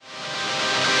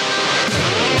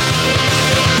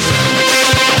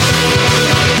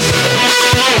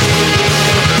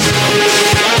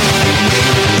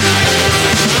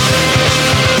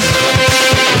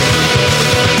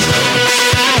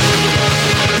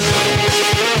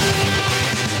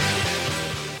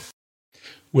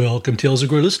Welcome, Tales of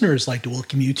Glory listeners. I'd like to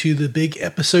welcome you to the big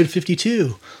episode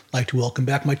 52. I'd like to welcome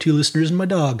back my two listeners and my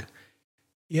dog.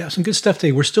 Yeah, some good stuff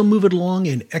today. We're still moving along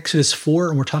in Exodus 4,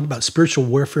 and we're talking about spiritual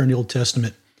warfare in the Old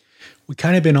Testament. We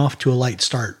kind of been off to a light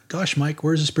start. Gosh, Mike,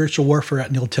 where's the spiritual warfare at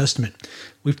in the Old Testament?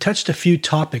 We've touched a few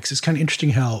topics. It's kind of interesting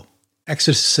how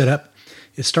Exodus is set up.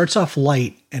 It starts off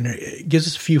light, and it gives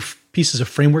us a few pieces of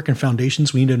framework and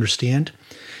foundations we need to understand.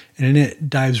 And then it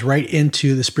dives right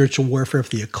into the spiritual warfare of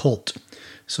the occult.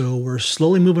 So we're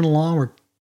slowly moving along. We're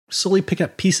slowly picking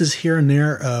up pieces here and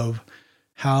there of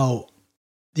how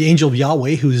the angel of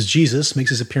Yahweh, who is Jesus,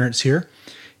 makes his appearance here.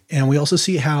 And we also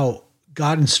see how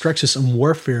God instructs us in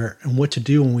warfare and what to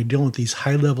do when we deal with these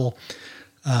high-level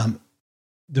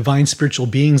divine spiritual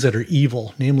beings that are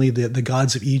evil, namely the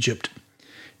gods of Egypt.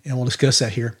 And we'll discuss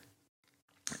that here.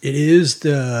 It is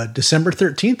the December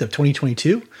 13th of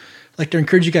 2022. I'd like to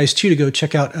encourage you guys, too, to go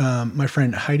check out my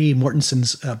friend Heidi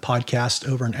Mortensen's podcast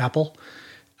over on Apple.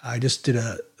 I just did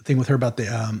a thing with her about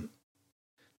the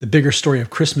bigger story of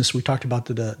Christmas. We talked about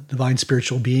the divine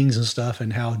spiritual beings and stuff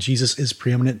and how Jesus is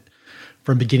preeminent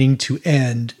from beginning to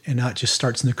end and not just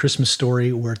starts in the Christmas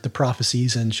story where the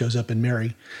prophecies and shows up in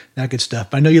Mary. That good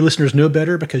stuff. But I know you listeners know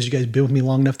better because you guys have been with me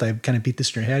long enough that I've kind of beat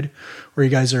this in your head, or you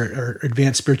guys are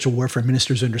advanced spiritual warfare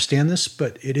ministers who understand this,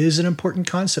 but it is an important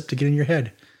concept to get in your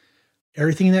head.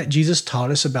 Everything that Jesus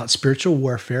taught us about spiritual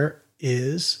warfare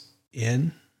is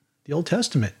in the Old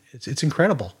Testament. It's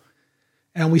incredible.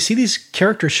 And we see these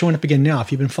characters showing up again now.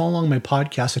 If you've been following along my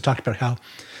podcast, I talked about how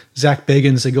Zach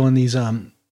Bagans, they go in these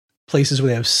places where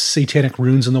they have satanic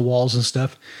runes on the walls and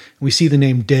stuff. And we see the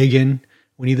name Dagon.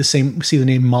 We see the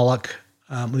name Moloch.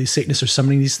 These Satanists are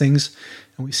summoning these things.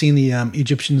 And we've seen the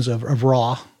Egyptians of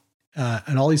Ra.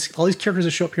 And all these characters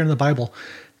that show up here in the Bible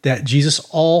that Jesus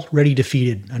already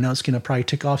defeated. I know it's going to probably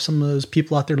tick off some of those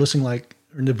people out there listening like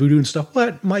in the voodoo and stuff.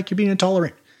 What, Mike, you're being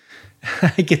intolerant.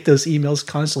 I get those emails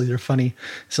constantly. They're funny.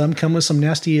 Some come with some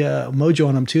nasty mojo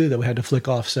on them too that we had to flick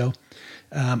off. So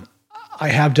I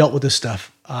have dealt with this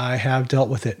stuff. I have dealt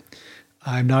with it.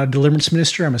 I'm not a deliverance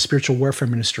minister. I'm a spiritual warfare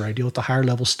minister. I deal with the higher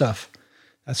level stuff.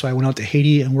 That's why I went out to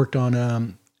Haiti and worked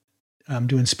on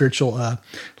doing spiritual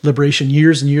liberation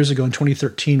years and years ago in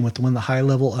 2013 with one of the high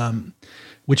level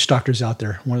witch doctors out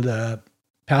there. One of the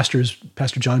pastors,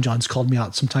 Pastor Johns, called me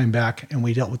out some time back, and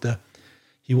we dealt with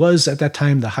he was at that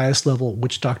time the highest level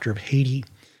witch doctor of Haiti.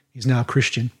 He's now a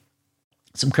Christian.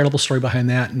 It's an incredible story behind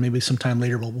that, and maybe sometime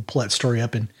later we'll pull that story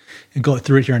up and go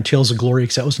through it here on Tales of Glory,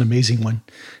 because that was an amazing one.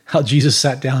 How Jesus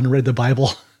sat down and read the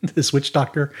Bible to this witch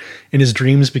doctor in his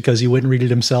dreams because he wouldn't read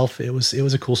it himself. It was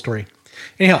a cool story.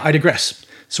 Anyhow, I digress.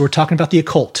 So we're talking about the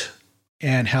occult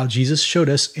and how Jesus showed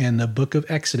us in the book of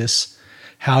Exodus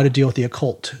how to deal with the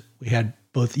occult. We had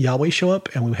both Yahweh show up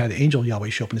and we had the angel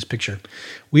Yahweh show up in this picture.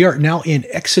 We are now in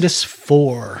Exodus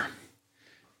 4.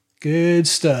 Good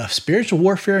stuff. Spiritual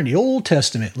warfare in the Old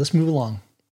Testament. Let's move along.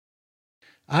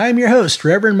 I'm your host,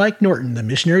 Reverend Mike Norton, the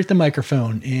missionary at the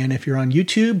microphone. And if you're on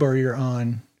YouTube or you're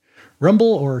on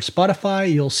Rumble or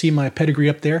Spotify, you'll see my pedigree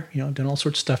up there. Done all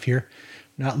sorts of stuff here.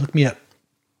 Now look me up.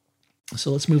 So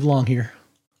let's move along here.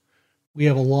 We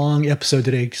have a long episode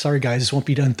today. Sorry, guys, this won't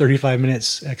be done 35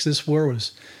 minutes. Exodus 4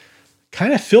 was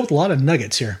kind of filled with a lot of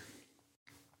nuggets here.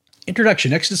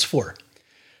 Introduction, Exodus 4.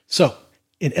 So,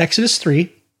 in Exodus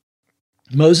 3,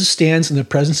 Moses stands in the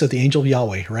presence of the angel of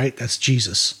Yahweh, right? That's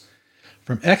Jesus.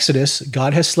 From Exodus,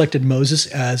 God has selected Moses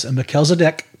as a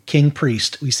Melchizedek king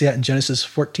priest. We see that in Genesis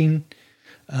 14,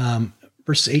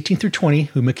 verses 18 through 20,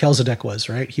 who Melchizedek was,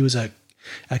 right? He was a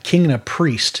king and a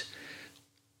priest.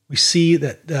 We see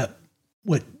that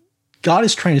what God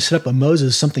is trying to set up with Moses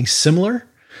is something similar,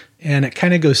 and it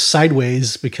kind of goes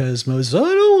sideways because Moses, I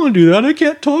don't want to do that. I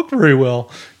can't talk very well,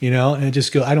 and it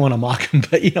just go, I don't want to mock him,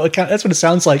 but that's what it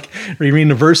sounds like when you're reading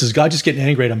the verses. God just getting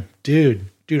angry at him. Dude,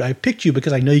 I picked you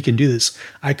because I know you can do this.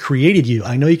 I created you.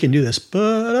 I know you can do this,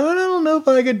 but I don't know if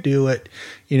I could do it.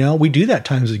 We do that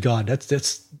times with God.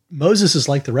 That's Moses is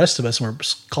like the rest of us, and we're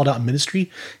called out in ministry.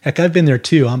 Heck, I've been there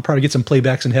too. I'm probably get some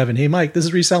playbacks in heaven. Hey, Mike, this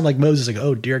is where you sound like Moses. I go,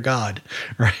 oh, dear God,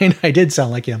 right? I did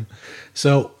sound like him.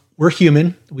 So we're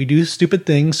human. We do stupid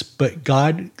things, but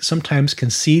God sometimes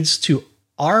concedes to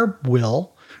our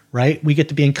will, right? We get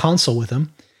to be in counsel with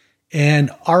him, and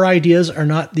our ideas are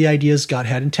not the ideas God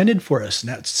had intended for us.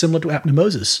 And that's similar to what happened to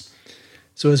Moses.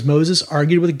 So as Moses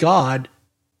argued with God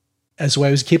as to why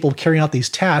he was capable of carrying out these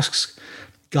tasks,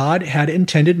 God had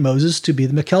intended Moses to be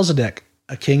the Melchizedek,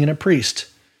 a king and a priest.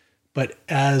 But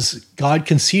as God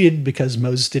conceded because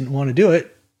Moses didn't want to do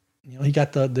it, he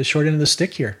got the short end of the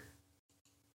stick here.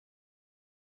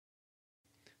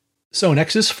 So in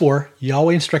Exodus 4,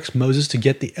 Yahweh instructs Moses to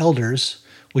get the elders,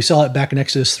 We saw it back in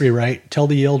Exodus 3, right? Tell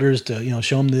the elders to,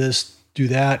 show them this, do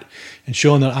that, and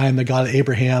show them that I am the God of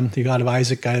Abraham, the God of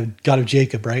Isaac, God of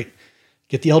Jacob, right?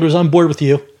 Get the elders on board with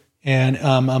you, and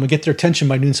I'm going to get their attention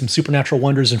by doing some supernatural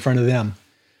wonders in front of them.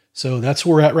 So that's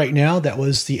where we're at right now. That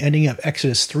was the ending of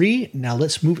Exodus 3. Now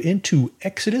let's move into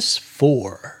Exodus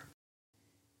 4.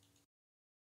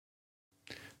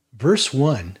 Verse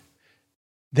 1.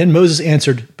 Then Moses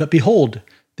answered, "But behold,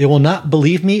 they will not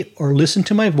believe me or listen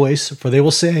to my voice, for they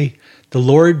will say, 'The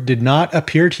Lord did not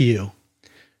appear to you.'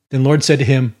 Then the Lord said to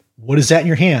him, 'What is that in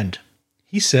your hand?'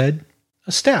 He said,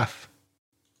 'A staff.'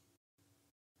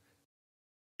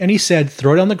 And he said,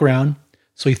 'Throw it on the ground.'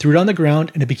 So he threw it on the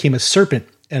ground, and it became a serpent,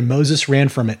 and Moses ran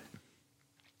from it."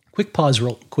 Quick pause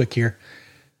real quick here.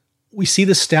 We see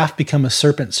the staff become a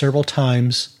serpent several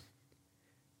times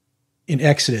in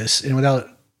Exodus, and without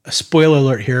a spoiler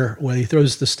alert here, when he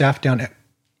throws the staff down,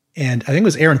 and I think it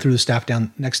was Aaron threw the staff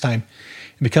down next time,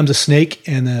 it becomes a snake,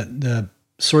 and the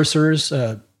sorcerers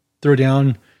throw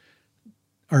down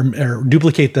or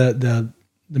duplicate the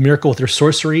miracle with their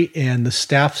sorcery, and the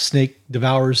staff snake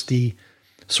devours the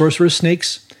sorcerer's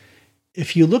snakes.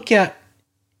 If you look at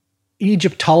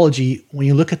Egyptology, when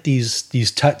you look at these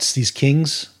tuts, these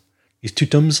kings, these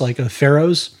tutums, like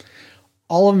pharaohs,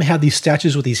 all of them have these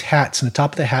statues with these hats, and the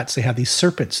top of the hats, they have these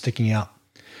serpents sticking out.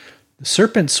 The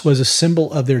serpents was a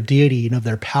symbol of their deity and of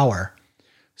their power.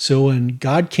 So when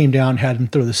God came down, had him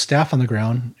throw the staff on the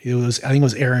ground, I think it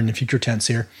was Aaron in future tense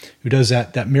here, who does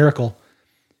that miracle.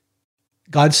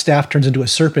 God's staff turns into a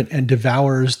serpent and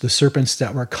devours the serpents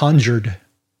that were conjured.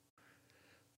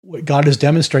 What God is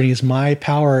demonstrating is my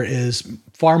power is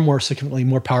far more significantly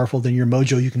more powerful than your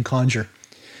mojo you can conjure.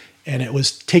 And it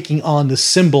was taking on the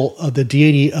symbol of the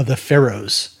deity of the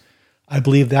pharaohs. I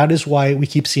believe that is why we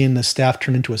keep seeing the staff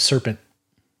turn into a serpent.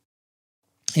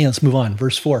 And let's move on.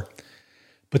 Verse 4.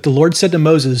 But the Lord said to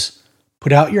Moses,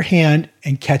 "Put out your hand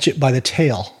and catch it by the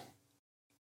tail."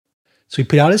 So he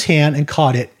put out his hand and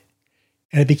caught it,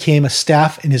 and it became a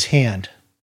staff in his hand.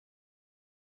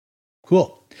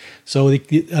 Cool. So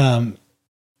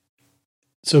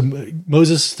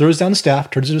Moses throws down the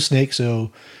staff, turns into a snake.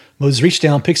 So Moses reaches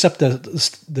down, picks up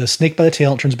the snake by the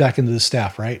tail, and turns back into the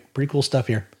staff, right? Pretty cool stuff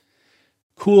here.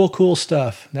 Cool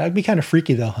stuff. That would be kind of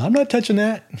freaky, though. I'm not touching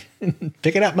that.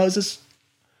 Pick it up, Moses.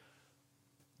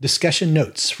 Discussion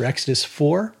notes for Exodus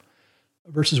 4,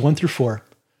 verses 1 through 4.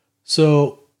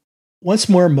 So once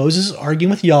more, Moses is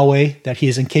arguing with Yahweh that he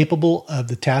is incapable of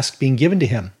the task being given to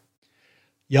him.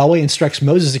 Yahweh instructs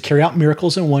Moses to carry out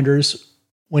miracles and wonders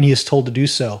when he is told to do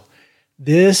so.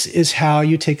 This is how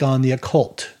you take on the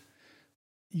occult.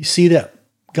 You see that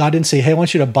God didn't say, "Hey, I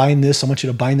want you to bind this. I want you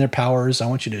to bind their powers. I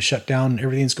want you to shut down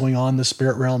everything that's going on in the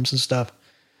spirit realms and stuff."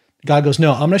 God goes,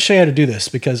 "No, I'm going to show you how to do this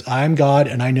because I'm God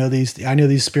and I know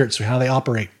these spirits and how they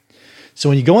operate. So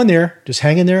when you go in there, just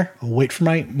hang in there. I'll wait for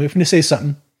me to say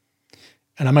something.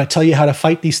 And I'm going to tell you how to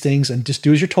fight these things, and just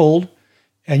do as you're told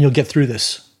and you'll get through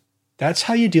this." That's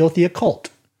how you deal with the occult.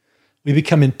 We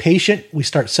become impatient. We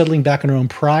start settling back on our own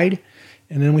pride.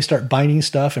 And then we start binding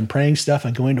stuff and praying stuff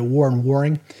and going to war and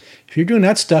warring. If you're doing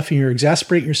that stuff and you're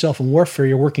exasperating yourself in warfare,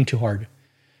 you're working too hard.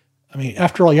 I mean,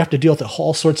 after all, you have to deal with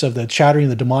all sorts of the chattering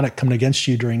and the demonic coming against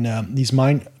you during these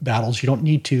mind battles. You don't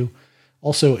need to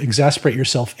also exasperate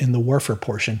yourself in the warfare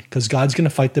portion because God's going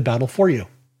to fight the battle for you.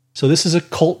 So this is a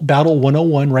cult battle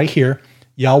 101 right here.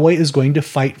 Yahweh is going to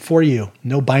fight for you.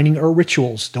 No binding or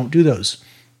rituals. Don't do those.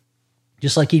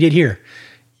 Just like he did here.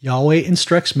 Yahweh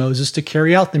instructs Moses to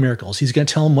carry out the miracles. He's going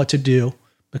to tell him what to do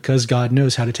because God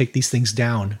knows how to take these things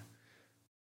down.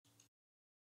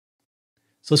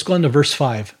 So let's go on to verse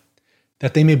 5.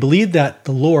 That they may believe that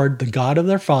the Lord, the God of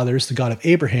their fathers, the God of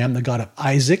Abraham, the God of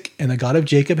Isaac, and the God of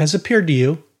Jacob has appeared to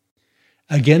you.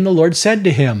 Again, the Lord said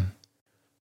to him,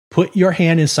 "Put your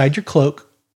hand inside your cloak."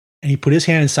 And he put his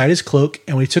hand inside his cloak,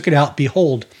 and when he took it out,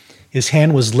 behold, his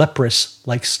hand was leprous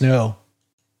like snow.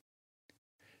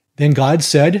 Then God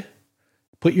said,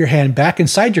 "Put your hand back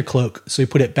inside your cloak." So he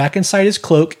put it back inside his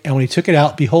cloak, and when he took it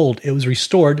out, behold, it was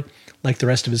restored like the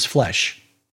rest of his flesh.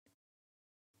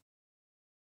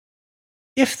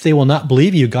 If they will not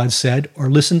believe you, God said, or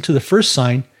listen to the first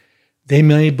sign, they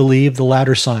may believe the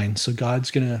latter sign. So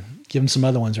God's going to give them some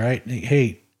other ones, right?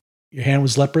 Hey, your hand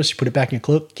was leprous. You put it back in your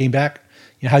cloak, came back.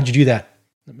 How'd you do that?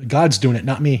 God's doing it,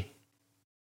 not me.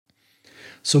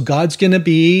 So God's going to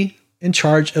be in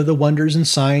charge of the wonders and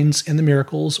signs and the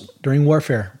miracles during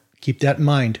warfare. Keep that in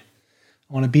mind.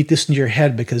 I want to beat this into your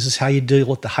head because this is how you deal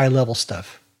with the high-level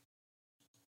stuff.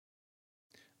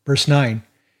 Verse 9,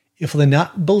 if they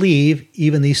not believe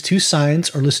even these two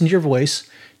signs or listen to your voice,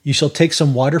 you shall take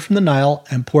some water from the Nile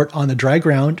and pour it on the dry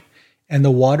ground, and the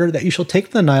water that you shall take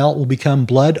from the Nile will become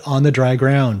blood on the dry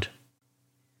ground.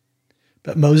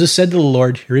 But Moses said to the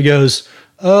Lord," here he goes,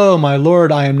 "Oh, my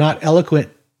Lord, I am not eloquent,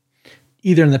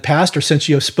 either in the past or since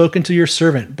you have spoken to your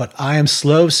servant, but I am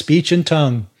slow of speech and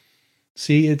tongue."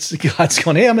 See, it's God's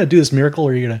going, "Hey, I'm going to do this miracle,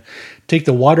 or you're going to take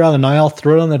the water out of the Nile,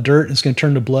 throw it on the dirt, and it's going to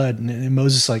turn to blood." And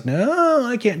Moses is like, "No,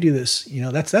 I can't do this."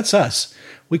 That's us.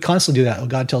 We constantly do that. When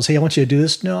God tells, "Hey, I want you to do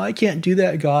this." "No, I can't do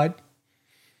that, God."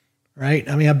 Right?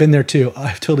 I mean, I've been there too.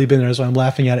 I've totally been there. That's why I'm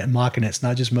laughing at it and mocking it. It's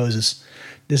not just Moses.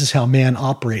 This is how man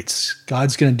operates.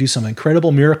 God's going to do some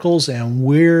incredible miracles, and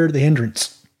we're the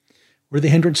hindrance. We're the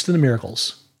hindrance to the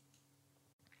miracles.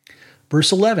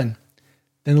 Verse 11,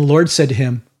 "Then the Lord said to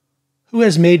him, 'Who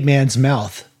has made man's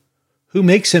mouth? Who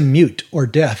makes him mute or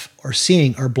deaf or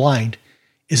seeing or blind?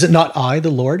 Is it not I,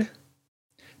 the Lord?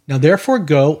 Now therefore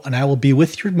go, and I will be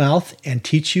with your mouth and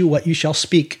teach you what you shall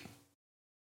speak.'"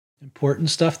 Important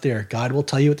stuff there. God will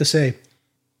tell you what to say.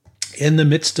 In the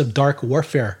midst of dark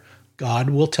warfare,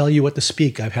 God will tell you what to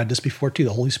speak. I've had this before too.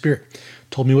 The Holy Spirit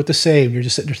told me what to say, and you're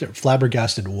just sitting there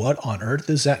flabbergasted. What on earth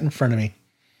is that in front of me?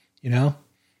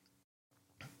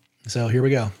 So here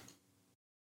we go.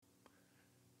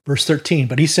 Verse 13,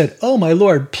 "But he said, 'Oh, my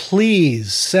Lord,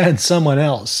 please send someone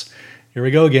else.'" Here we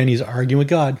go again. He's arguing with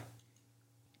God.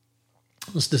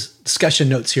 Let's discussion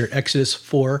notes here. Exodus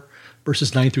 4,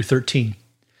 verses 9 through 13.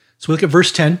 So we look at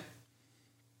verse 10.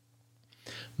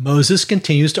 Moses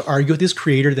continues to argue with his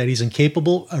creator that he's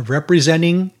incapable of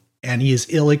representing and he is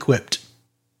ill-equipped.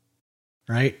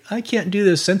 Right? "I can't do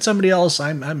this. Send somebody else.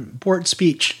 I'm poor at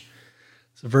speech."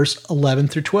 So verse 11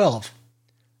 through 12.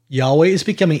 Yahweh is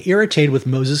becoming irritated with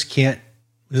Moses can't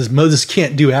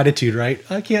do attitude, right?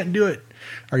 "I can't do it."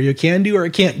 Are you a can do or a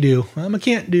can't do? I'm a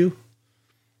can't do.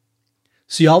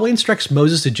 So Yahweh instructs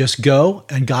Moses to just go,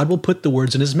 and God will put the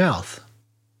words in his mouth.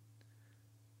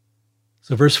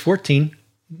 So verse 14,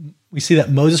 we see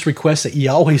that Moses requests that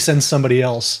Yahweh sends somebody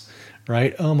else,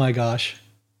 right? Oh my gosh.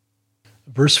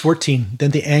 Verse 14,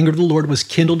 "Then the anger of the Lord was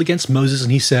kindled against Moses,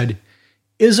 and he said,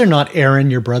 'Is there not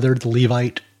Aaron, your brother, the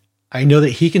Levite? I know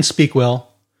that he can speak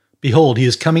well. Behold, he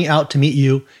is coming out to meet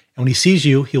you, and when he sees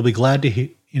you, he'll be glad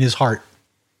in his heart.'"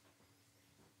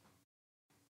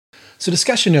 So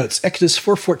discussion notes, Exodus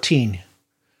 4:14.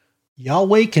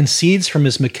 Yahweh concedes from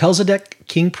his Melchizedek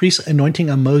king priest anointing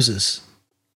on Moses.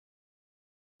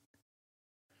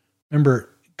 Remember,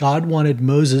 God wanted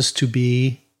Moses to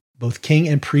be both king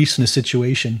and priest in a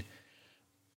situation.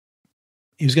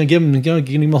 He was going to give him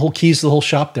the whole keys to the whole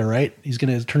shop there, right? He's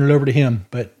going to turn it over to him.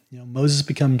 But Moses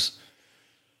becomes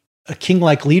a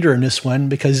king-like leader in this one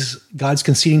because God's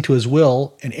conceding to his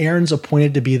will, and Aaron's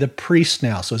appointed to be the priest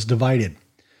now, so it's divided.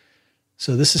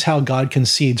 So this is how God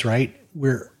concedes, right?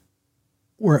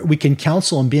 We can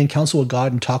counsel and be in counsel with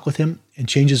God and talk with him and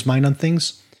change his mind on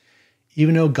things.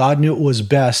 Even though God knew it was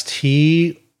best,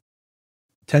 he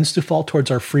tends to fall towards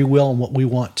our free will and what we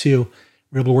want to.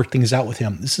 We're able to work things out with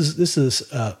him. This is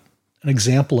an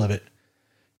example of it.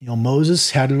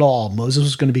 Moses had it all. Moses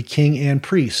was going to be king and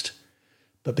priest.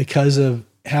 But because of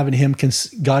having him,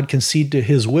 God concede to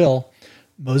his will,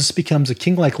 Moses becomes a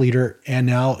king-like leader, and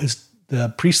now is the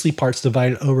priestly parts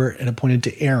divided over and appointed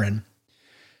to Aaron.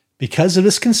 Because of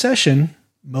this concession,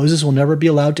 Moses will never be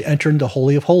allowed to enter into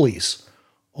Holy of Holies.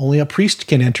 Only a priest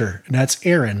can enter, and that's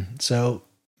Aaron. So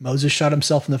Moses shot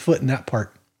himself in the foot in that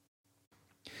part.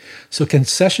 So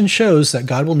concession shows that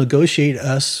God will negotiate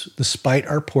us despite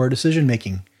our poor decision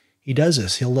making. He does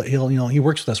this. He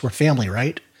works with us. We're family,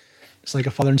 right? It's like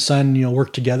a father and son,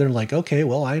 work together. Like, okay,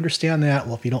 well, I understand that.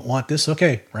 Well, if you don't want this,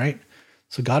 okay, right?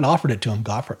 So God offered it to him.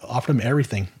 God offered him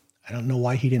everything. I don't know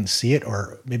why he didn't see it,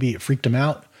 or maybe it freaked him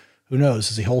out. Who knows?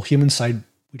 It's the whole human side.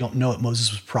 We don't know what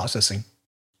Moses was processing.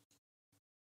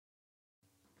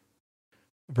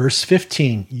 Verse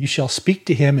 15, "You shall speak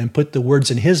to him and put the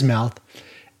words in his mouth,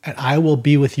 and I will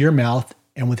be with your mouth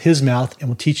and with his mouth, and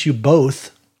will teach you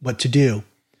both what to do."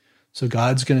 So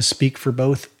God's going to speak for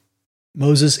both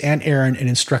Moses and Aaron and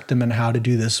instruct them on how to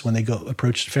do this when they go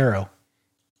approach Pharaoh.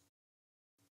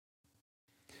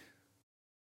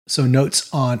 So notes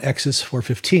on Exodus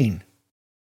 4:15.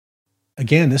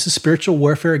 Again, this is spiritual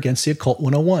warfare against the occult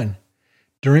 101.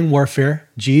 During warfare,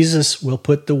 Jesus will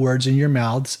put the words in your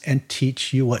mouths and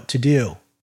teach you what to do.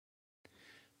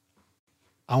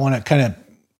 I want to kind of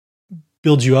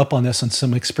build you up on this, on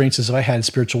some experiences I had in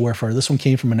spiritual warfare. This one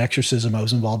came from an exorcism I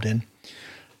was involved in,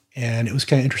 and it was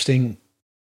kind of interesting.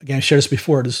 Again, I shared this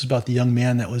before. This is about the young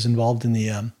man that was involved in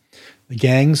the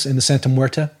gangs in the Santa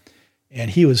Muerta,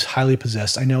 and he was highly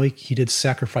possessed. I know he did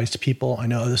sacrifice to people. I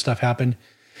know other stuff happened.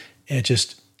 And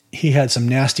he had some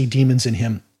nasty demons in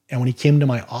him. And when he came to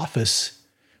my office,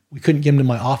 we couldn't get him to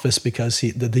my office because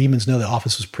the demons know the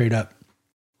office was prayed up.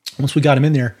 Once we got him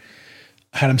in there,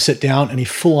 I had him sit down, and he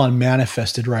full on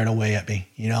manifested right away at me,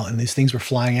 and these things were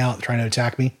flying out, trying to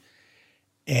attack me.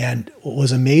 And what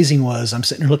was amazing was I'm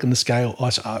sitting there looking at this guy,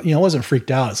 I wasn't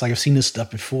freaked out. It's like, I've seen this stuff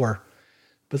before,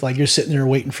 but like, you're sitting there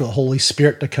waiting for the Holy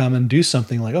Spirit to come and do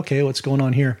something, like, okay, what's going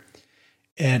on here?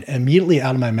 And immediately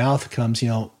out of my mouth comes,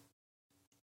 yell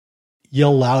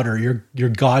louder. Your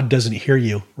God doesn't hear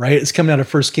you, right? It's coming out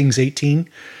of 1 Kings 18,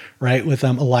 right? With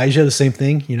Elijah, the same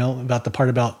thing, about the part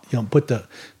about, put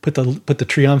the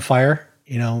tree on fire.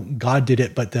 God did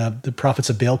it, but the prophets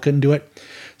of Baal couldn't do it.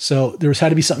 So there had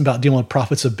to be something about dealing with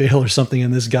prophets of Baal or something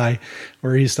in this guy,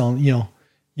 where he's telling, yell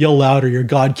louder, your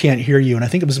God can't hear you. And I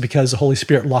think it was because the Holy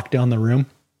Spirit locked down the room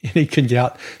and he couldn't get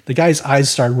out. The guy's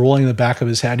eyes started rolling in the back of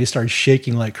his head. He started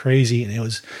shaking like crazy.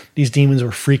 And these demons were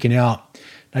freaking out.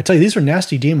 And I tell you, these were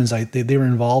nasty demons. They were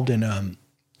involved in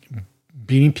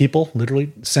beating people,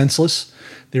 literally senseless.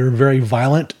 They were very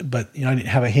violent, but I didn't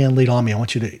have a hand laid on me. I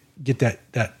want you to get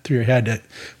that through your head, that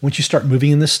once you start moving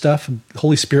in this stuff, the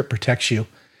Holy Spirit protects you.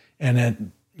 And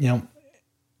then,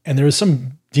 and there was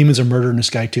some demons of murder in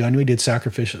this guy too. I knew he did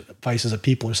sacrifices of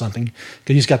people or something,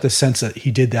 because he's got this sense that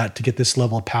he did that to get this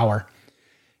level of power.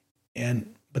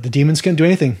 But the demons couldn't do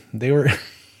anything. They were,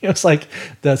 it's like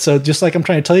that. So just like I'm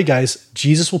trying to tell you guys,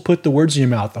 Jesus will put the words in your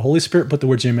mouth. The Holy Spirit put the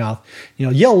words in your mouth.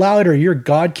 Yell louder. Your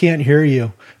God can't hear you.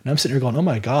 And I'm sitting here going, oh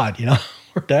my God,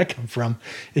 where'd that come from?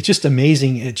 It's just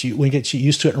amazing. When you get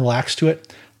used to it and relax to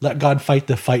it, let God fight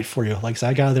the fight for you. Like, so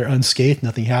I got out of there unscathed,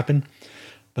 nothing happened.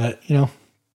 But,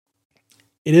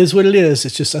 it is what it is.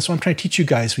 It's just, that's what I'm trying to teach you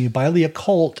guys. When you buy the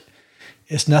occult,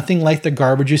 it's nothing like the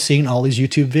garbage you see in all these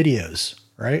YouTube videos,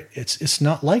 right? It's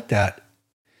not like that.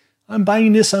 I'm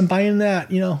buying this, I'm buying that,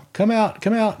 come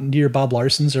out and do your Bob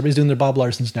Larsons. Everybody's doing their Bob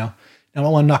Larsons now. Now I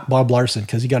don't want to knock Bob Larson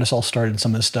because he got us all started in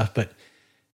some of this stuff. But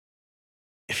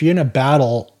if you're in a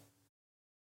battle,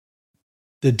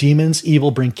 the demons, evil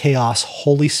bring chaos.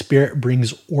 Holy Spirit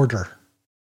brings order.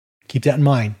 Keep that in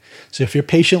mind. So if you're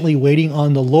patiently waiting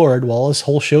on the Lord while this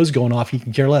whole show's going off, you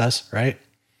can care less, right?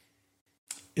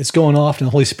 It's going off and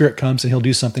the Holy Spirit comes and he'll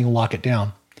do something and lock it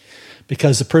down.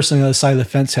 Because the person on the other side of the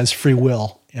fence has free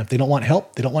will. And if they don't want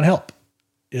help, they don't want help.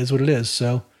 It is what it is.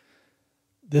 So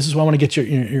this is what I want to get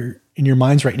in your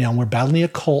minds right now. When we're battling the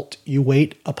occult, you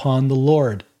wait upon the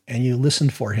Lord and you listen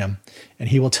for him. And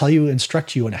he will tell you,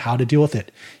 instruct you on how to deal with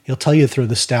it. He'll tell you to throw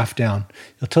the staff down.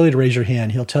 He'll tell you to raise your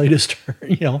hand. He'll tell you to start,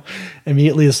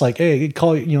 immediately it's like, hey,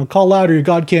 call louder, your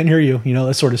God can't hear you.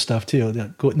 That sort of stuff too.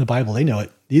 Go in the Bible. They know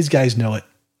it. These guys know it.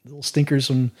 Little stinkers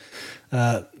and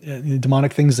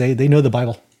demonic things. They know the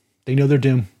Bible. They know their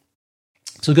doom.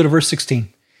 So go to verse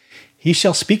 16. He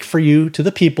shall speak for you to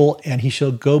the people, and he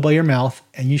shall go by your mouth,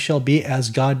 and you shall be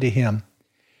as God to him.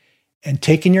 And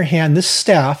take in your hand this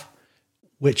staff,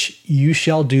 which you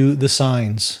shall do the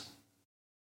signs.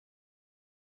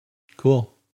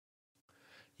 Cool.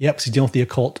 Yep, so he's dealing with the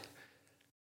occult.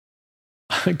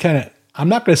 I'm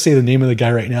not going to say the name of the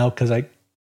guy right now because I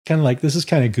kind of like, this is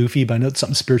kind of goofy, but I know it's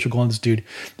something spiritual going on with this dude.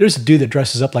 There's a dude that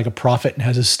dresses up like a prophet and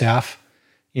has his staff,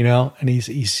 and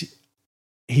he's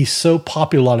so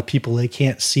popular, a lot of people, they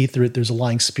can't see through it. There's a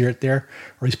lying spirit there,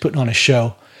 or he's putting on a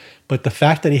show. But the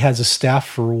fact that he has a staff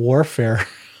for warfare,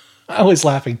 I was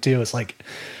laughing too. It's like,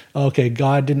 okay,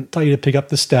 God didn't tell you to pick up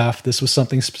the staff. This was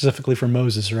something specifically for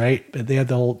Moses, right? But they had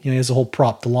the whole, he has the whole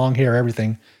prop, the long hair,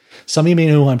 everything. Some of you may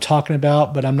know who I'm talking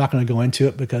about, but I'm not going to go into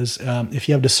it because if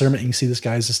you have discernment, you can see this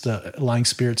guy's just lying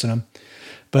spirits in him.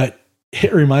 But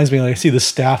it reminds me, like I see the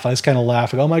staff, I just kind of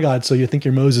laugh. Like, oh my God, so you think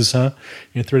you're Moses, huh?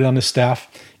 You throw down the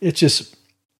staff. It's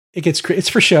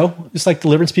for show. It's like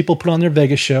deliverance people put on their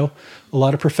Vegas show. A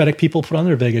lot of prophetic people put on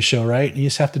their Vegas show, right? And you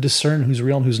just have to discern who's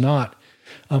real and who's not.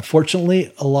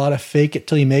 Unfortunately, a lot of fake it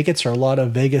till you make it, or a lot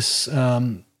of Vegas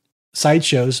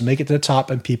sideshows make it to the top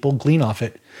and people glean off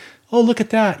it. Oh, look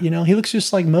at that. He looks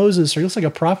just like Moses, or he looks like a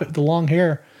prophet with the long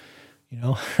hair.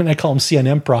 And I call them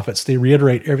CNN prophets. They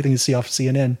reiterate everything you see off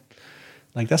CNN.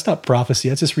 Like, that's not prophecy.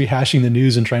 That's just rehashing the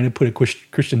news and trying to put a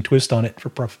Christian twist on it for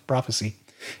prophecy.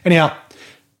 Anyhow,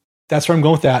 that's where I'm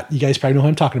going with that. You guys probably know what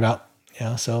I'm talking about.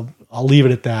 So I'll leave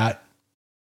it at that.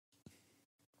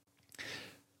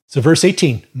 So verse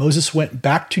 18, Moses went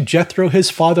back to Jethro, his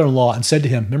father-in-law, and said to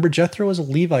him, remember Jethro was a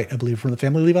Levite, I believe, from the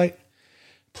family Levite.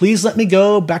 Please let me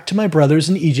go back to my brothers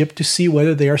in Egypt to see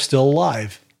whether they are still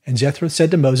alive. And Jethro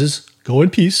said to Moses, go in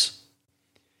peace.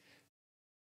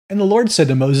 And the Lord said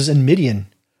to Moses in Midian,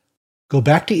 go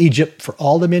back to Egypt, for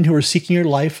all the men who are seeking your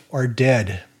life are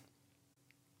dead.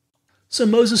 So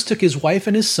Moses took his wife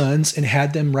and his sons and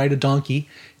had them ride a donkey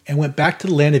and went back to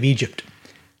the land of Egypt.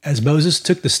 as Moses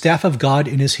took the staff of God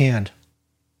in his hand.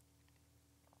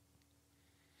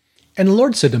 And the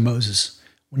Lord said to Moses,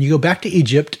 when you go back to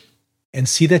Egypt and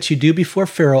see that you do before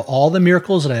Pharaoh all the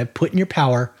miracles that I have put in your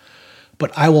power,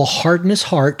 but I will harden his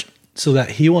heart so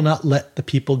that he will not let the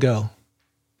people go.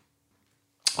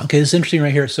 Okay, this is interesting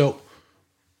right here. So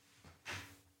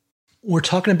we're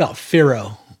talking about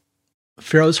Pharaoh.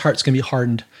 Pharaoh's heart's going to be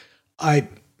hardened. I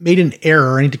made an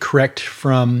error I need to correct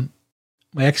from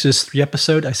my Exodus 3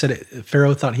 episode. I said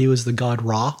Pharaoh thought he was the god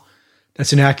Ra.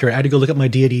 That's inaccurate. I had to go look up my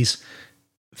deities.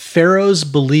 Pharaohs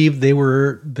believed they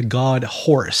were the god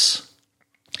Horus,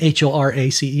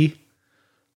 Horace.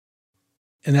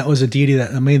 And that was a deity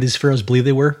that many of these pharaohs believed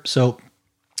they were. So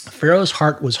Pharaoh's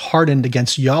heart was hardened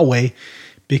against Yahweh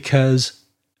because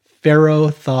Pharaoh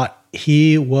thought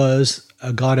he was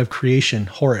a god of creation,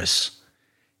 Horus,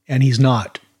 and he's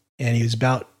not. And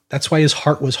that's why his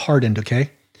heart was hardened,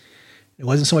 okay? It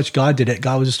wasn't so much God did it.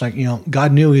 God was just like,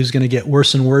 God knew he was going to get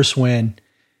worse and worse when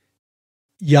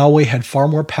Yahweh had far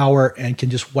more power and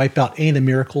can just wipe out any of the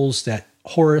miracles that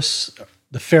Horus,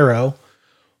 the Pharaoh,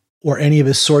 or any of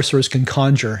his sorcerers can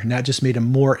conjure. And that just made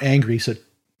him more angry. So,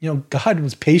 God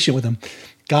was patient with him.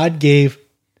 God gave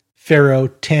Pharaoh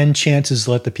 10 chances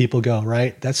to let the people go,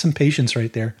 right? That's some patience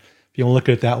right there. If you want to look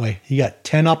at it that way. He got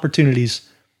 10 opportunities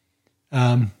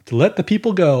to let the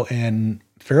people go. And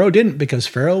Pharaoh didn't, because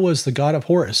Pharaoh was the god of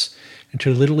Horus. And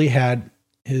to literally had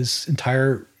his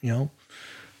entire,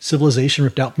 civilization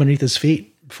ripped out from underneath his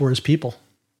feet for his people.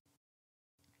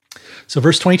 So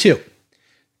verse 22,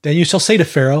 then you shall say to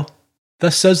Pharaoh,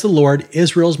 thus says the Lord,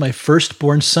 Israel is my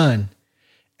firstborn son.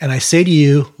 And I say to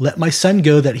you, let my son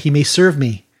go that he may serve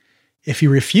me. If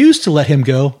you refuse to let him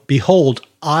go, behold,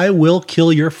 I will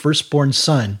kill your firstborn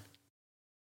son.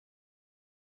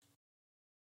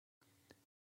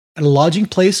 At a lodging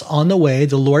place on the way,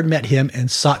 the Lord met him and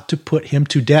sought to put him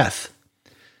to death.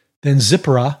 Then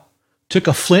Zipporah took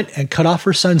a flint and cut off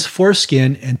her son's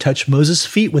foreskin and touched Moses'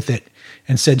 feet with it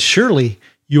and said, surely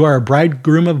you are a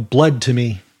bridegroom of blood to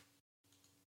me.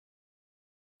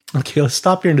 Okay, let's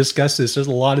stop here and discuss this. There's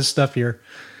a lot of stuff here.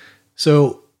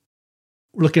 So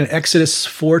we're looking at Exodus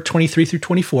 4:23 through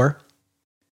 24.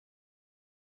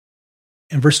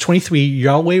 In verse 23,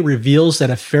 Yahweh reveals that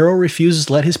if Pharaoh refuses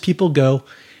to let his people go,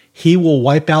 he will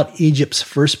wipe out Egypt's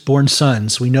firstborn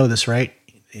sons. We know this, right?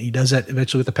 He does that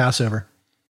eventually with the Passover.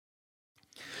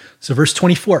 So verse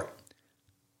 24,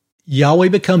 Yahweh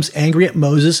becomes angry at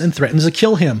Moses and threatens to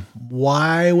kill him.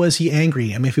 Why was he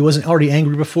angry? I mean, if he wasn't already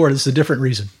angry before, this is a different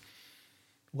reason.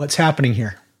 What's happening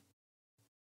here?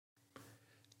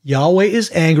 Yahweh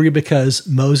is angry because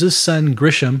Moses' son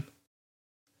Grisham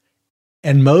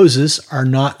and Moses are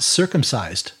not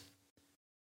circumcised.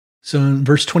 So in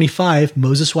verse 25,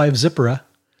 Moses' wife Zipporah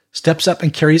steps up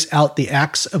and carries out the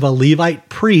acts of a Levite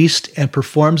priest and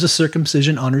performs the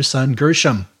circumcision on her son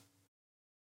Gershom.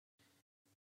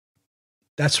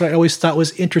 That's what I always thought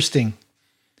was interesting,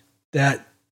 that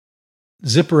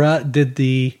Zipporah did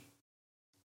the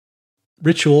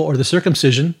ritual or the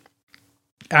circumcision,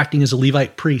 acting as a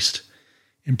Levite priest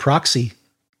in proxy.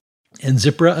 And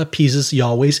Zipporah appeases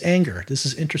Yahweh's anger. This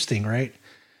is interesting, right?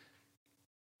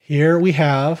 Here we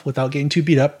have, without getting too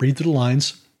beat up, read through the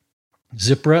lines,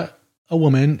 Zipporah, a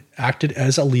woman, acted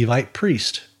as a Levite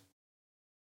priest.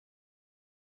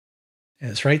 And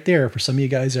it's right there for some of you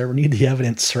guys that ever need the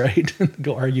evidence, right?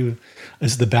 Go argue,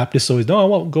 as the Baptists always, no, I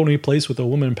won't go to any place with a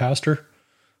woman pastor.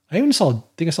 I think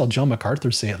I saw John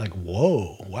MacArthur say it, like,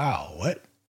 whoa, wow, what?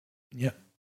 Yep.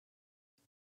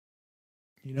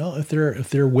 If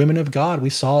they're women of God, we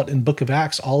saw it in Book of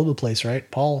Acts all over the place, right?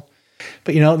 Paul.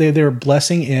 But they're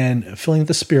blessing and filling with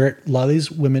the Spirit a lot of these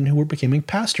women who were becoming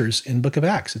pastors in Book of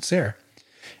Acts. It's there.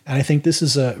 And I think this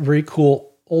is a very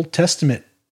cool Old Testament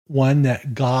one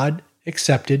that God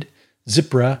accepted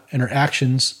Zipporah and her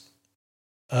actions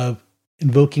of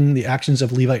invoking the actions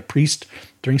of Levite priest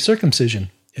during circumcision.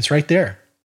 It's right there.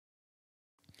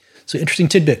 So interesting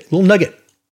tidbit, little nugget.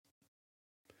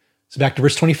 So back to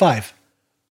verse 25.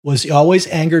 Was Yahweh's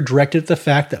anger directed at the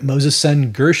fact that Moses'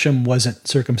 son Gershom wasn't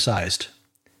circumcised?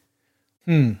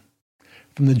 From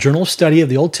the Journal of Study of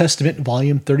the Old Testament,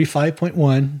 volume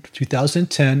 35.1,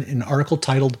 2010, an article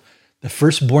titled The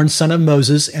Firstborn Son of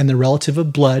Moses and the Relative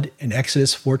of Blood in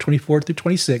Exodus 4:24 through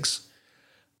 26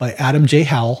 by Adam J.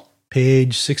 Howell,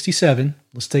 page 67.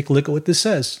 Let's take a look at what this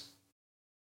says.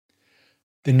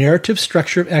 The narrative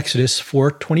structure of Exodus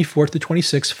 4:24 through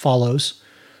 26 follows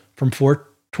from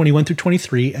 4:21 through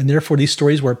 23, and therefore these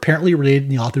stories were apparently related in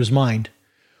the author's mind.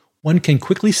 One can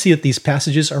quickly see that these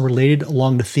passages are related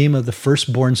along the theme of the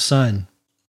firstborn son.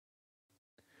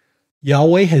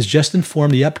 Yahweh has just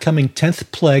informed the upcoming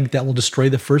 10th plague that will destroy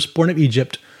the firstborn of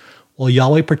Egypt, while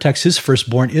Yahweh protects his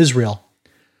firstborn Israel.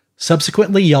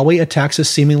 Subsequently, Yahweh attacks a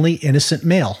seemingly innocent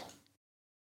male.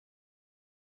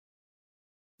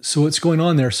 So what's going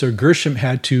on there? So Gershom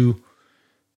had to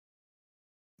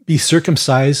be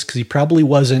circumcised because he probably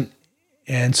wasn't.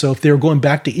 And so if they were going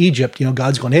back to Egypt,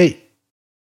 God's going, hey,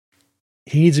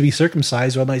 he needs to be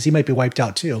circumcised, or otherwise he might be wiped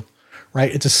out too,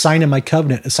 right? It's a sign of my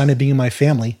covenant, a sign of being in my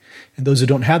family. And those who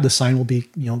don't have the sign will be,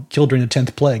 killed during the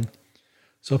 10th plague.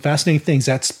 So fascinating things.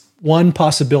 That's one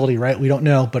possibility, right? We don't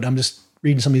know, but I'm just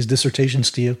reading some of these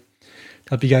dissertations to you to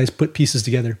help you guys put pieces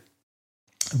together.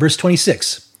 Verse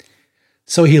 26.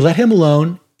 So he let him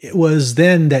alone. It was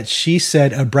then that she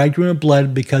said, a bridegroom of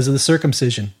blood because of the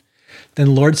circumcision. Then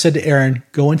the Lord said to Aaron,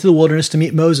 go into the wilderness to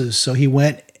meet Moses. So he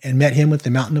went and met him at the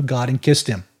mountain of God and kissed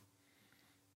him.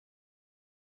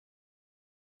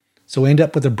 So we end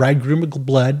up with a bridegroom of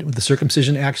blood, with the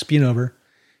circumcision acts being over,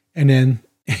 and then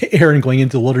Aaron going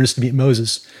into the wilderness to meet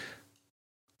Moses.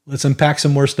 Let's unpack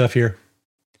some more stuff here.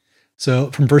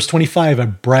 So from verse 25, a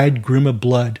bridegroom of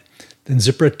blood. Then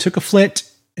Zipporah took a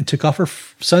flint and took off her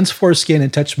son's foreskin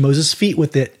and touched Moses' feet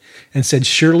with it and said,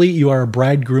 surely you are a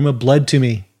bridegroom of blood to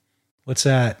me. What's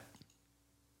that?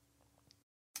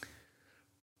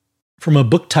 From a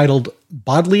book titled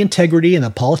Bodily Integrity and the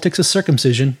Politics of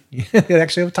Circumcision. They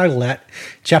actually have a title that.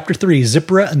 Chapter 3,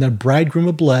 Zipporah and the Bridegroom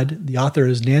of Blood. The author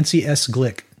is Nancy S.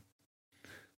 Glick.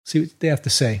 See what they have to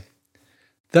say.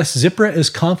 Thus, Zipporah is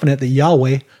confident that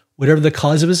Yahweh, whatever the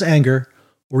cause of his anger,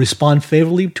 will respond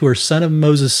favorably to her son of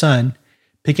Moses' son.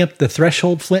 Picking up the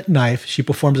threshold flint knife, she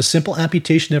performs a simple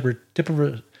amputation of her tip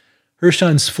of her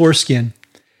son's foreskin.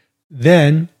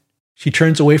 Then she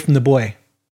turns away from the boy.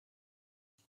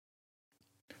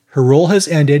 Her role has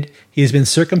ended. He has been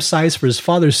circumcised for his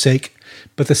father's sake,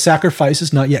 but the sacrifice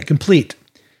is not yet complete.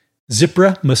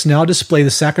 Zipporah must now display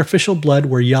the sacrificial blood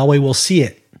where Yahweh will see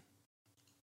it.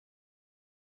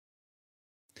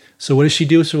 So what does she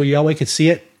do so Yahweh could see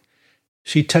it?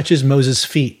 She touches Moses'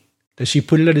 feet. Does she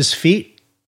put it at his feet?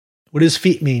 What does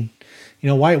feet mean?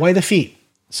 Why the feet?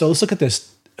 So let's look at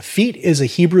this. Feet is a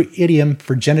Hebrew idiom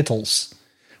for genitals.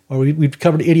 Well, we've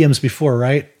covered idioms before,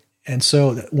 right? And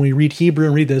so when we read Hebrew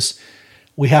and read this,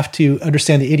 we have to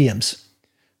understand the idioms.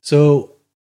 So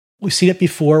we've seen it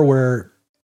before where,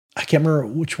 I can't remember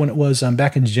which one it was,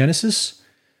 back in Genesis,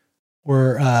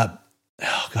 where,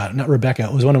 not Rebecca.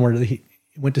 It was one where they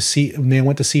went to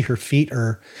see her feet,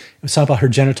 or it was talking about her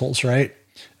genitals, right?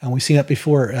 And we've seen that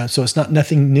before. So it's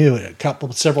nothing new.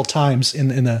 Several times in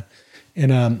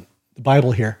the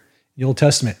Bible here, the Old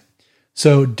Testament.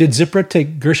 So did Zipporah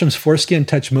take Gershom's foreskin and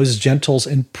touch Moses' genitals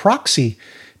in proxy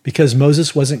because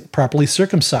Moses wasn't properly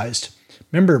circumcised?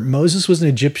 Remember, Moses was an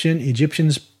Egyptian.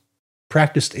 Egyptians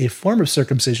practiced a form of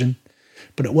circumcision,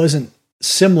 but it wasn't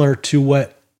similar to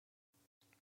what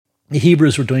the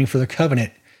Hebrews were doing for the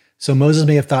covenant. So Moses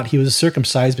may have thought he was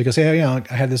circumcised because, hey, I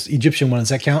had this Egyptian one. Does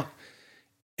that count?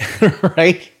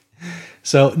 Right?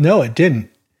 So no, it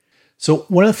didn't. So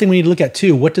one other thing we need to look at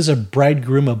too, what does a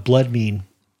bridegroom of blood mean?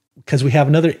 Because we have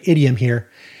another idiom here,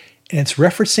 and it's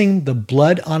referencing the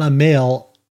blood on a male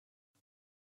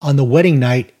on the wedding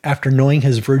night after knowing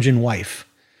his virgin wife.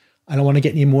 I don't want to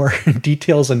get any more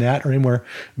details on that or any more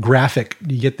graphic.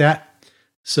 Do you get that?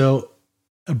 So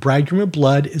a bridegroom of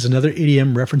blood is another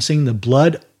idiom referencing the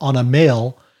blood on a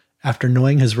male after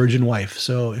knowing his virgin wife.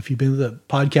 So if you've been to the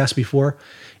podcast before,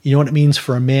 you know what it means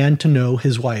for a man to know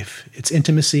his wife. It's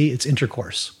intimacy, it's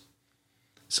intercourse.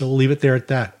 So we'll leave it there at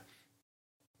that.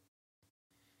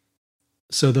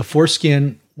 So the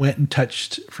foreskin went and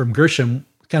touched from Gershom,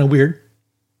 kind of weird,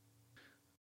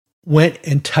 went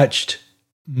and touched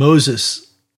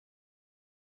Moses'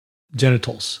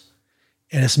 genitals.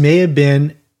 And this may have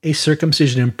been a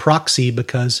circumcision in proxy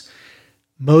because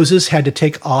Moses had to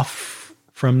take off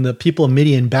from the people of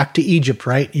Midian back to Egypt,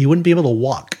 right? He wouldn't be able to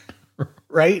walk,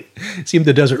 right? See him in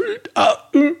the desert.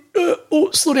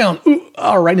 Slow down.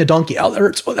 Riding a donkey. That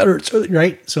hurts. That hurts.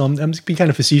 Right? So I'm being kind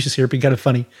of facetious here, being kind of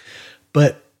funny.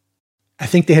 But I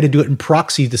think they had to do it in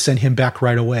proxy to send him back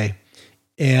right away.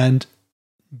 And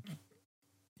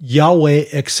Yahweh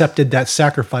accepted that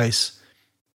sacrifice,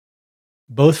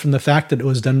 both from the fact that it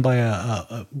was done by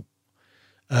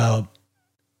a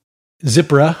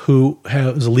Zipporah, who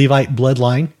was a Levite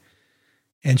bloodline,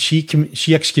 and she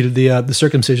executed the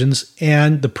circumcisions,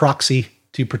 and the proxy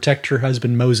to protect her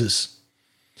husband Moses.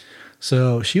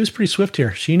 So she was pretty swift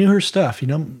here. She knew her stuff.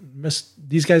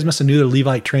 These guys must have knew their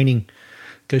Levite training,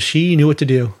 because she knew what to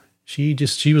do. She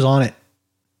was on it.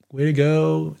 Way to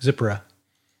go, Zipporah.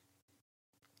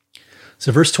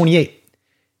 So verse 28.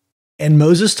 And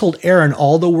Moses told Aaron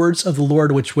all the words of the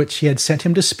Lord which he had sent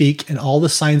him to speak, and all the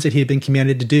signs that he had been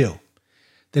commanded to do.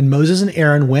 Then Moses and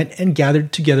Aaron went and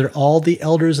gathered together all the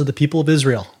elders of the people of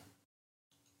Israel.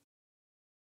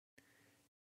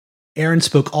 Aaron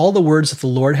spoke all the words that the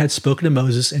Lord had spoken to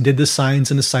Moses and did the signs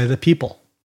in the sight of the people.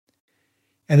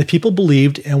 And the people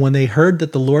believed, and when they heard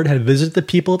that the Lord had visited the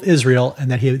people of Israel and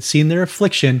that he had seen their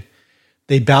affliction,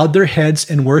 they bowed their heads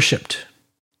and worshipped.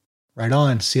 Right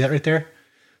on. See that right there?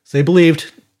 So they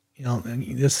believed,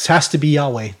 this has to be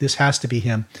Yahweh. This has to be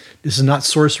him. This is not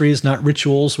sorcery. It's not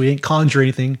rituals. We ain't conjure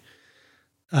anything.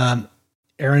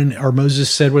 Aaron or Moses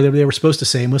said whatever they were supposed to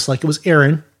say. Most like it was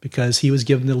Aaron, because he was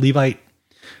given the Levite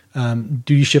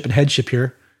dutyship and headship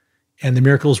here, and the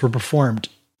miracles were performed.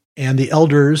 And the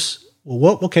elders,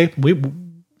 okay, we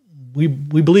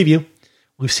believe you.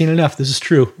 We've seen enough. This is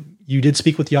true. You did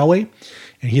speak with Yahweh,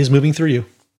 and he is moving through you.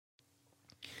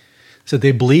 So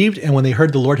they believed, and when they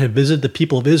heard the Lord had visited the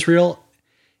people of Israel,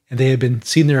 and they had been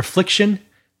seen their affliction,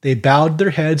 they bowed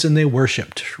their heads and they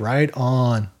worshipped. Right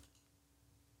on.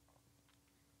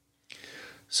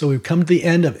 So we've come to the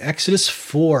end of Exodus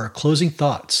 4. Closing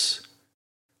thoughts.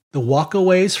 The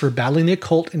walkaways for battling the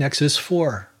occult in Exodus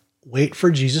 4. Wait for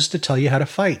Jesus to tell you how to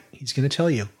fight. He's going to tell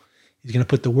you. He's going to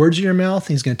put the words in your mouth.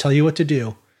 And he's going to tell you what to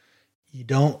do. You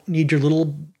don't need your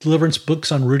little deliverance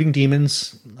books on rooting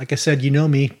demons. Like I said, you know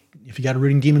me. If you got a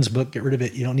rooting demons book, get rid of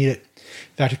it. You don't need it.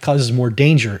 In fact, it causes more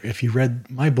danger. If you read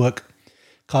my book,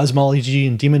 Cosmology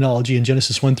and Demonology in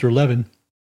Genesis 1 through 11,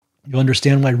 you'll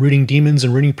understand why rooting demons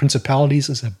and rooting principalities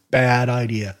is a bad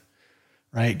idea.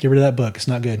 Right? Get rid of that book. It's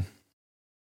not good.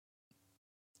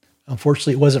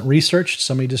 Unfortunately, it wasn't researched.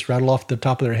 Somebody just rattled off the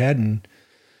top of their head. And,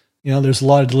 there's a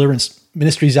lot of deliverance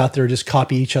ministries out there just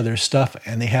copy each other's stuff,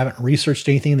 and they haven't researched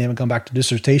anything. They haven't gone back to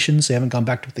dissertations. They haven't gone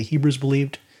back to what the Hebrews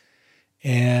believed.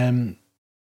 And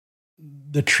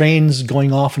the train's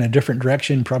going off in a different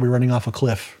direction, probably running off a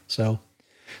cliff. So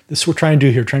this is what we're trying to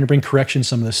do here, trying to bring correction to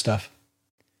some of this stuff.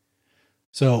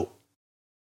 So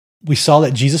we saw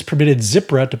that Jesus permitted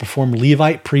Zipporah to perform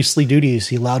Levite priestly duties.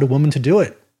 He allowed a woman to do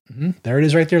it. There it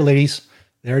is right there, ladies.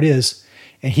 There it is.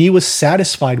 And he was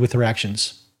satisfied with her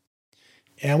actions.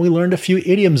 And we learned a few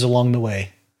idioms along the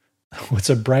way. What's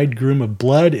a bridegroom of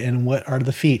blood and what are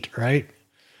the feet, right?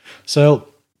 So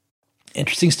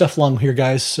interesting stuff along here,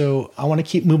 guys. So I want to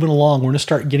keep moving along. We're going to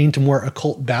start getting to more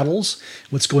occult battles,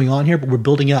 what's going on here, but we're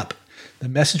building up. The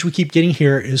message we keep getting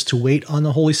here is to wait on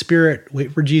the Holy Spirit,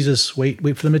 wait for Jesus, wait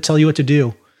for them to tell you what to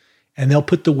do. And they'll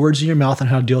put the words in your mouth on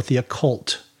how to deal with the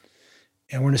occult.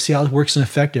 And we're going to see how it works and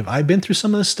effective. I've been through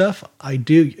some of this stuff. You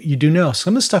do know.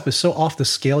 Some of the stuff is so off the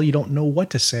scale, you don't know what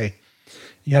to say.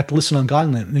 You have to listen on God,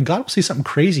 and then God will say something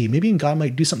crazy. Maybe God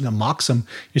might do something that mocks him.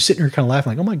 You're sitting here kind of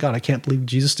laughing like, oh my God, I can't believe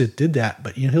Jesus did that.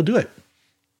 But he'll do it.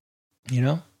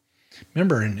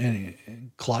 Remember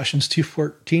in Colossians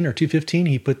 2:14 or 2:15,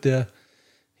 he put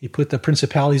the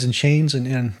principalities in chains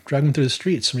and dragged them through the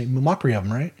streets. Mockery of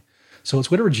them, right? So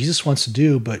it's whatever Jesus wants to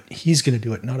do, but he's going to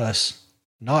do it, not us.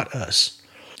 Not us.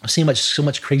 I've seen so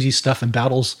much crazy stuff in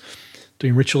battles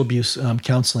doing ritual abuse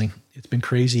counseling. It's been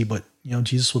crazy, but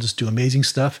Jesus will just do amazing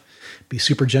stuff, be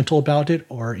super gentle about it,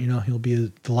 or he'll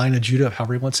be the Lion of Judah of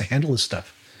however he wants to handle this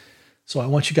stuff. So I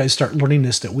want you guys to start learning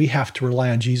this, that we have to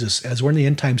rely on Jesus as we're in the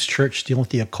end times church dealing with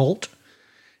the occult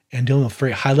and dealing with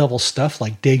very high level stuff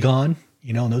like Dagon,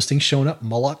 and those things showing up,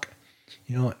 Moloch,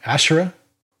 Asherah.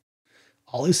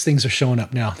 All these things are showing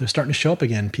up now. They're starting to show up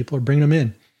again. People are bringing them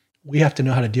in. We have to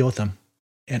know how to deal with them.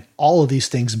 And all of these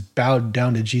things bowed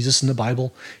down to Jesus in the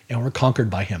Bible and were conquered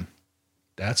by him.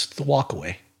 That's the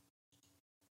walkaway.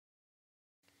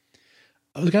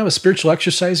 It was kind of a spiritual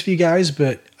exercise for you guys,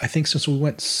 but I think since we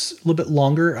went a little bit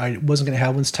longer, I wasn't going to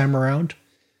have one this time around.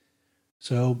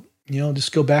 So,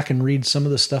 just go back and read some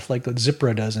of the stuff like what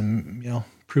Zipporah does and,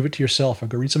 prove it to yourself. Or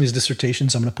go read some of these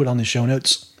dissertations I'm going to put on the show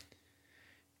notes.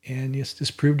 And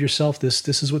just prove to yourself this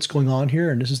is what's going on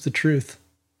here and this is the truth.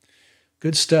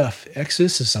 Good stuff.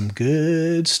 Exodus is some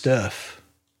good stuff.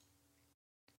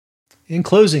 In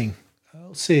closing,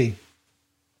 let's see.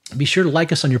 Be sure to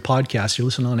like us on your podcast. You're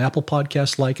listening on Apple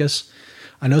Podcasts, like us.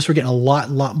 I notice we're getting a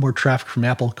lot more traffic from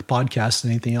Apple Podcasts than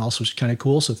anything else, which is kind of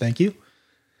cool, so thank you.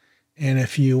 And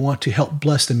if you want to help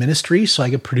bless the ministry so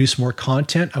I can produce more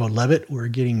content, I would love it. We're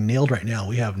getting nailed right now.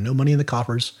 We have no money in the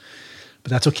coffers, but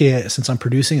that's okay. Since I'm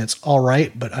producing, it's all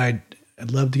right, but I'd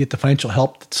love to get the financial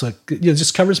help. So it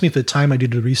just covers me for the time I do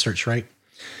the research, right?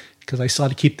 Because I still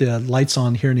have to keep the lights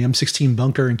on here in the M16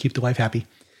 bunker and keep the wife happy.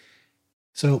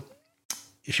 So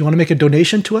if you want to make a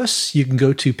donation to us, you can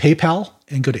go to PayPal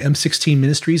and go to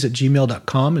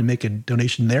m16ministries@gmail.com and make a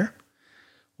donation there.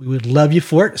 We would love you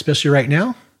for it, especially right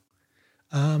now.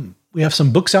 We have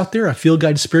some books out there, A Field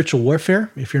Guide to Spiritual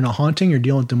Warfare. If you're not haunting, you're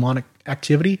dealing with demonic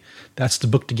activity, that's the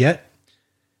book to get.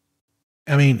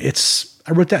 I mean,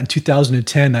 I wrote that in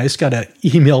 2010. I just got an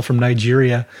email from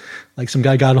Nigeria. Like some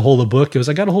guy got a hold of the book. It was,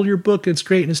 I got a hold of your book. It's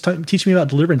great. And it's teaching me about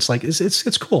deliverance. Like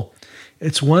it's cool.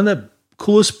 It's one of the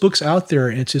coolest books out there.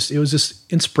 And it was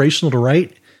just inspirational to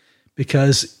write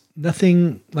because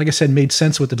nothing, like I said, made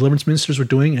sense what the deliverance ministers were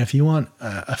doing. And if you want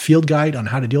a field guide on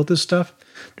how to deal with this stuff,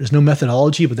 there's no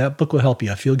methodology, but that book will help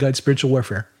you. A Field Guide, Spiritual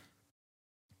Warfare.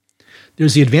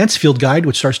 There's the Advanced Field Guide,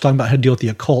 which starts talking about how to deal with the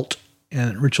occult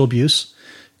and ritual abuse.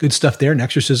 Good stuff there, and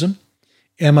exorcism.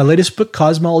 And my latest book,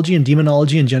 Cosmology and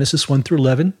Demonology in Genesis 1 through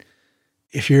 11.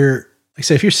 If you're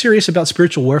serious about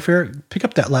spiritual warfare, pick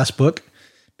up that last book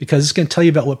because it's going to tell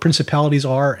you about what principalities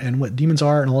are and what demons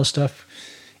are and all this stuff.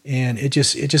 And it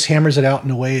just hammers it out in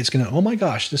a way it's going to, oh my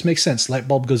gosh, this makes sense. Light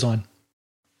bulb goes on.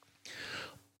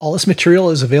 All this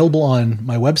material is available on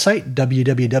my website,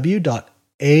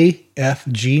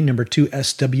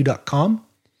 www.afg2sw.com,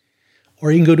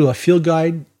 or you can go to A Field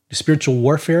Guide to Spiritual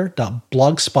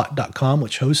Warfare.blogspot.com,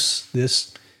 which hosts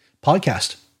this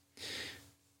podcast.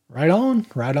 Right on,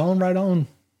 right on, right on.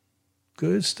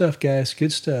 Good stuff, guys.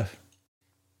 Good stuff.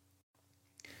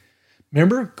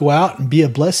 Remember, go out and be a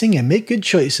blessing and make good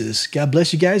choices. God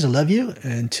bless you guys. I love you.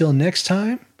 Until next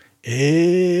time,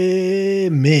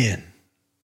 amen.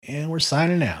 And we're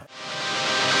signing out.